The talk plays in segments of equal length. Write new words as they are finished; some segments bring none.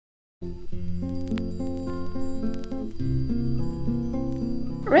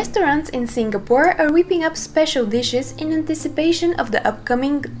Restaurants in Singapore are whipping up special dishes in anticipation of the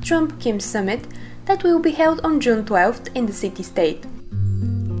upcoming Trump-Kim summit that will be held on June 12th in the city-state.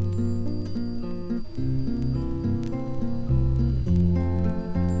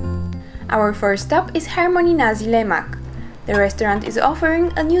 Our first stop is Harmony Nasi Lemak. The restaurant is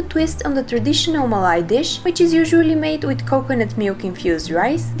offering a new twist on the traditional Malay dish, which is usually made with coconut milk-infused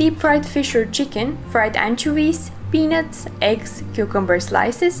rice, deep-fried fish or chicken, fried anchovies, peanuts, eggs, cucumber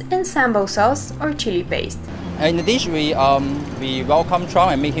slices, and sambal sauce or chili paste. In the dish, we welcome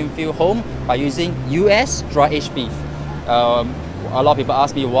Trump and make him feel home by using US dry-aged beef. A lot of people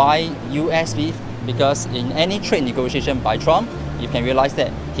ask me why US beef, because in any trade negotiation by Trump, you can realize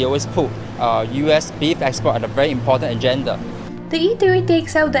that he always put US beef export at a very important agenda. The eatery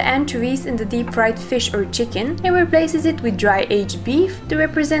takes out the anchovies and the deep-fried fish or chicken and replaces it with dry-aged beef to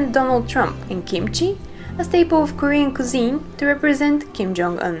represent Donald Trump and kimchi, a staple of Korean cuisine, to represent Kim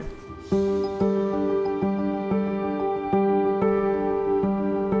Jong-un.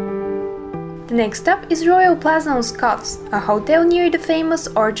 The next stop is Royal Plaza on Scots, a hotel near the famous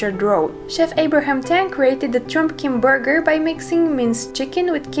Orchard Road. Chef Abraham Tang created the Trump-Kim burger by mixing minced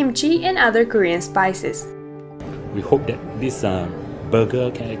chicken with kimchi and other Korean spices. We hope that this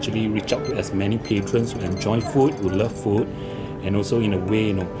burger can actually reach out to as many patrons who enjoy food, who love food, and also in a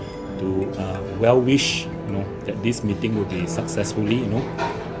way, to well wish, that this meeting will be successfully,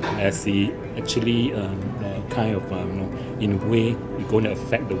 as he actually kind of, in a way, we're going to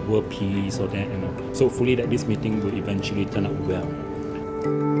affect the world peace or that, So hopefully that this meeting will eventually turn out well.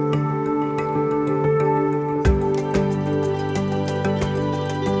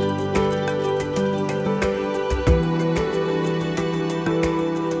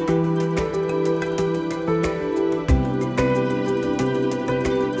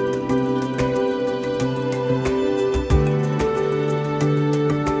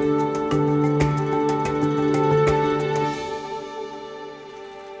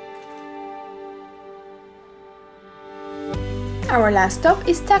 Our last stop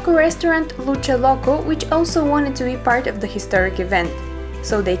is taco restaurant Lucha Loco, which also wanted to be part of the historic event.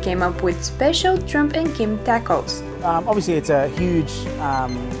 So they came up with special Trump and Kim tacos. Obviously it's a huge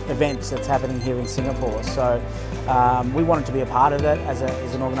event that's happening here in Singapore, so we wanted to be a part of it as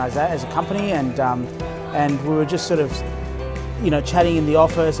an organisation, as a company, and we were just sort of chatting in the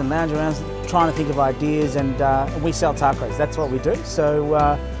office and lounging around trying to think of ideas, and we sell tacos, that's what we do.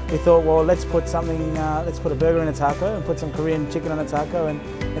 So we thought, well, let's put a burger in a taco and put some Korean chicken on a taco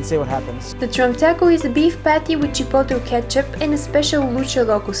and see what happens. The Trump taco is a beef patty with chipotle ketchup and a special Lucha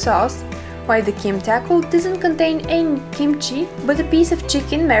Loco sauce, while the Kim taco doesn't contain any kimchi, but a piece of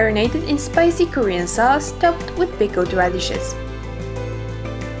chicken marinated in spicy Korean sauce topped with pickled radishes.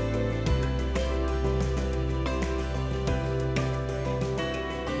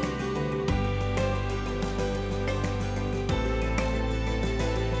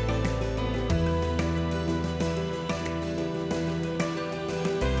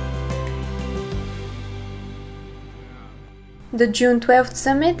 The June 12th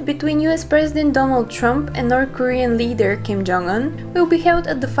summit between US President Donald Trump and North Korean leader Kim Jong-un will be held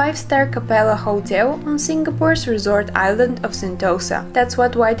at the 5-star Capella Hotel on Singapore's resort island of Sentosa. That's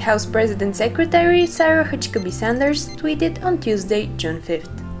what White House President Secretary Sarah Huckabee Sanders tweeted on Tuesday, June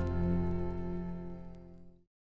 5th.